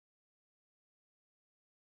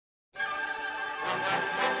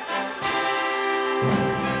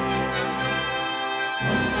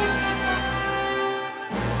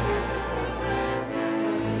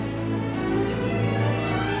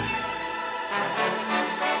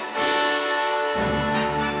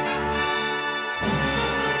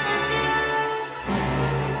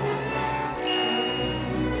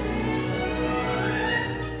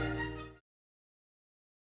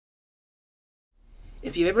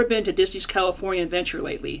If you've ever been to Disney's California Adventure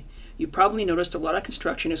lately, you probably noticed a lot of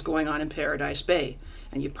construction is going on in Paradise Bay,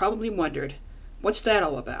 and you probably wondered, what's that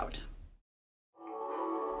all about?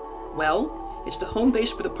 Well, it's the home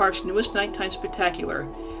base for the park's newest nighttime spectacular,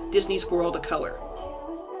 Disney's World of Color.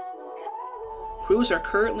 Crews are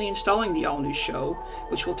currently installing the all-new show,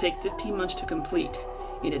 which will take 15 months to complete.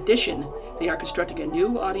 In addition, they are constructing a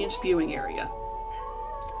new audience viewing area.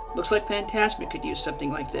 Looks like Fantasmic could use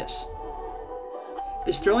something like this.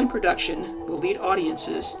 This thrilling production will lead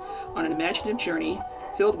audiences on an imaginative journey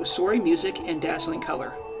filled with soaring music and dazzling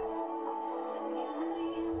color.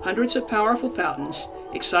 Hundreds of powerful fountains,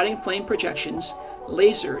 exciting flame projections,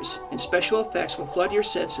 lasers, and special effects will flood your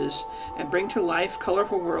senses and bring to life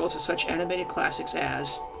colorful worlds of such animated classics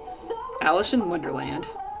as Alice in Wonderland,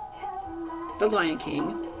 The Lion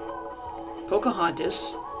King,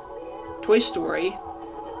 Pocahontas, Toy Story,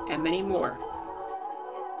 and many more.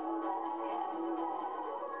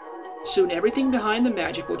 Soon everything behind the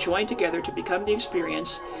magic will join together to become the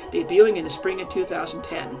experience, debuting in the spring of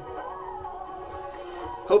 2010.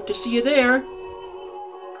 Hope to see you there!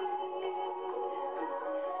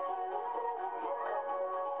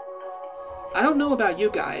 I don't know about you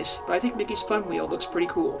guys, but I think Mickey's Fun Wheel looks pretty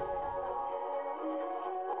cool.